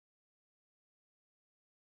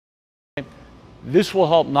This will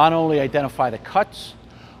help not only identify the cuts,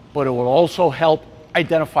 but it will also help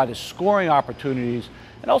identify the scoring opportunities,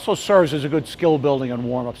 and also serves as a good skill building and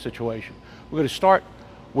warm-up situation. We're going to start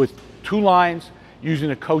with 2 lines using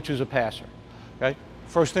the coach as a passer. Okay?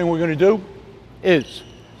 First thing we're going to do is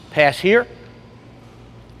pass here,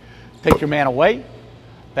 take your man away,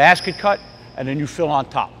 basket cut, and then you fill on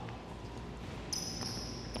top.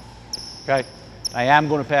 Okay? I am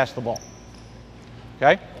going to pass the ball.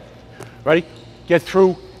 Okay? Ready? Get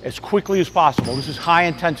through as quickly as possible. This is high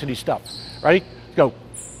intensity stuff. Ready? Go.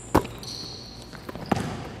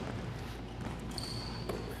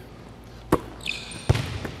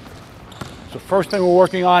 So first thing we're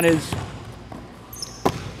working on is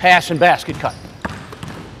pass and basket cut.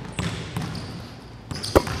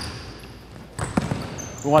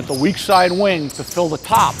 We want the weak side wing to fill the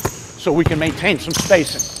top so we can maintain some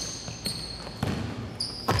spacing.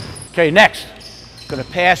 Okay, next, going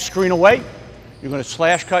to pass, screen away. You're going to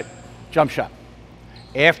slash cut, jump shot.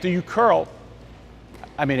 After you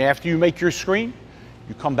after you make your screen,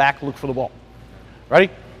 you come back, look for the ball. Ready?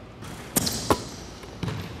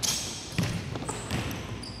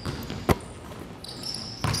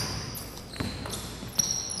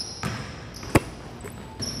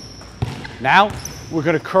 Now, we're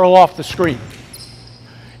going to curl off the screen.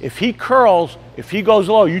 If he curls, if he goes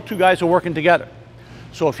low, you 2 guys are working together.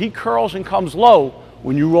 So if he curls and comes low,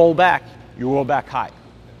 when you roll back high.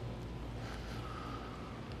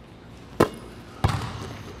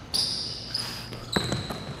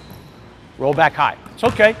 Roll back high. It's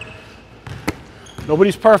okay.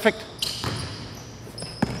 Nobody's perfect.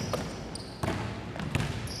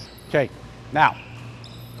 Okay, now,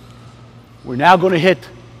 we're now going to hit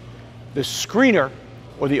the screener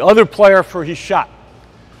or the other player for his shot.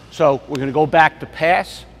 So we're going to go back to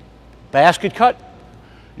pass, basket cut.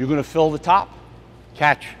 You're going to fill the top,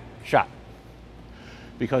 catch, shot.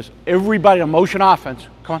 Because everybody in a motion offense,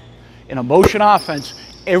 come on, in a motion offense,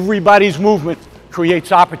 everybody's movement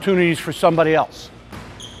creates opportunities for somebody else.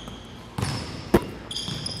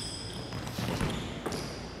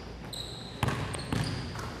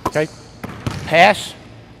 Okay, pass,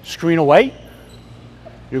 screen away.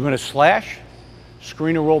 You're going to slash,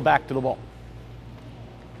 screen and roll back to the ball.